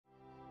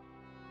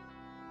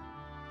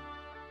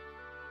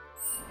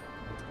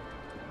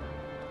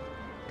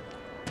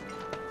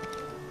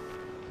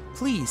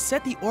Please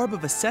set the Orb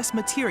of Assess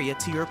Materia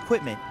to your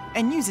equipment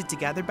and use it to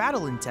gather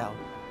battle intel.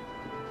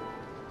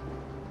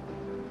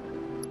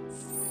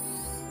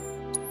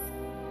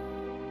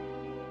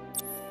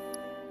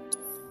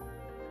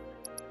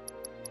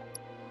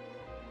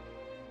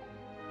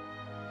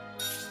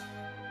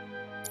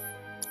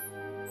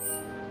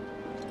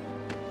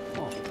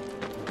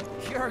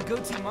 You're a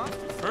go-to monster.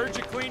 Heard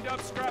you cleaned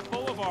up Scrap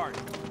Boulevard.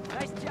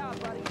 Nice job,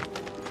 buddy.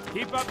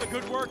 Keep up the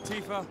good work,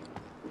 Tifa.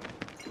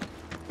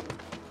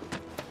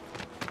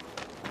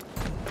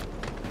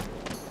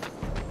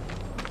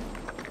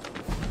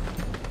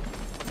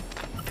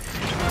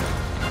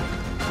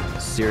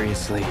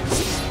 Seriously.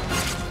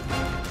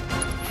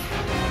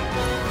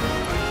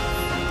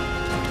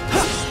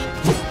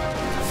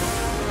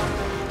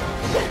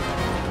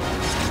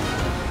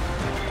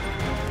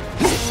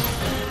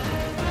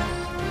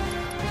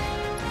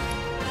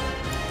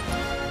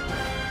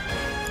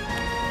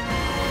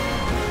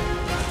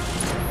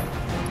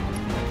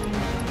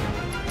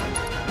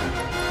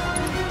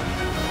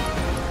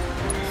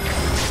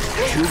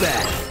 Too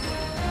bad.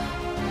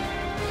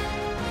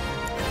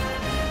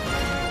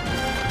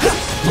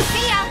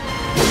 See ya!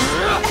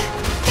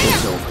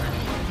 It's over.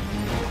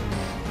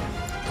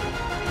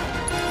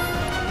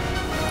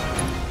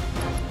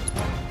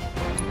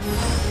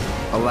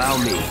 Allow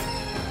me.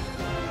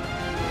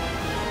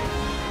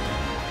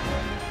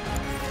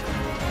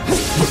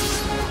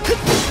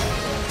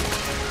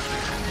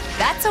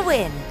 That's a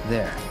win.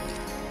 There.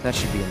 That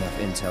should be enough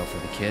intel for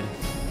the kid.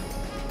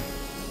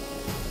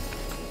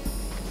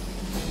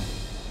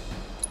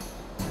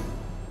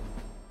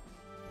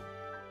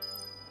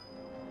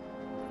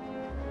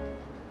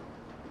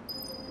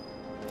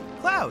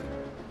 Cloud!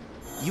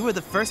 You were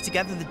the first to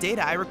gather the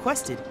data I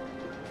requested.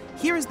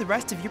 Here is the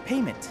rest of your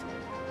payment.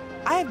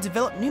 I have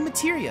developed new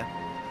materia.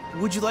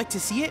 Would you like to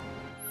see it?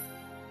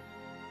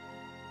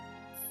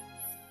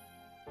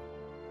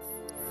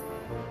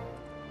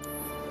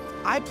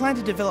 I plan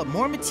to develop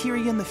more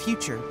materia in the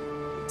future.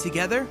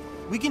 Together,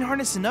 we can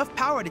harness enough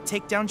power to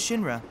take down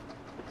Shinra.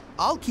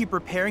 I'll keep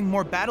preparing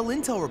more battle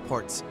intel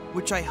reports,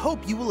 which I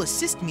hope you will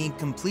assist me in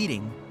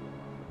completing.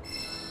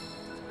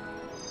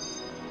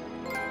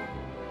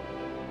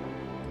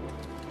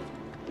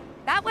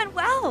 That went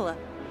well.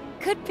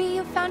 Could be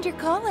you found your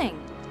calling.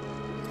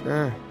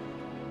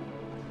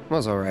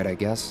 Was alright, I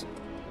guess.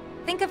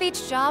 Think of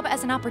each job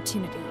as an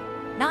opportunity.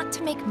 Not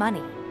to make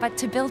money, but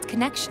to build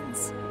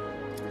connections.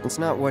 It's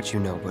not what you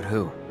know, but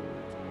who.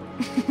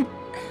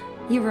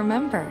 You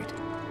remembered.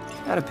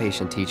 Not a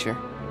patient teacher.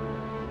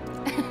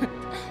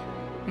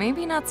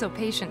 Maybe not so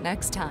patient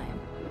next time.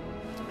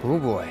 Oh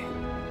boy.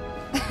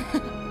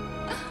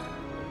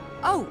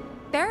 Oh,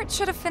 Barrett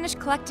should have finished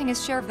collecting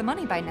his share of the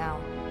money by now.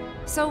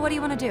 So what do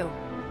you want to do?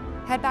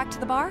 Head back to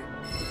the bar?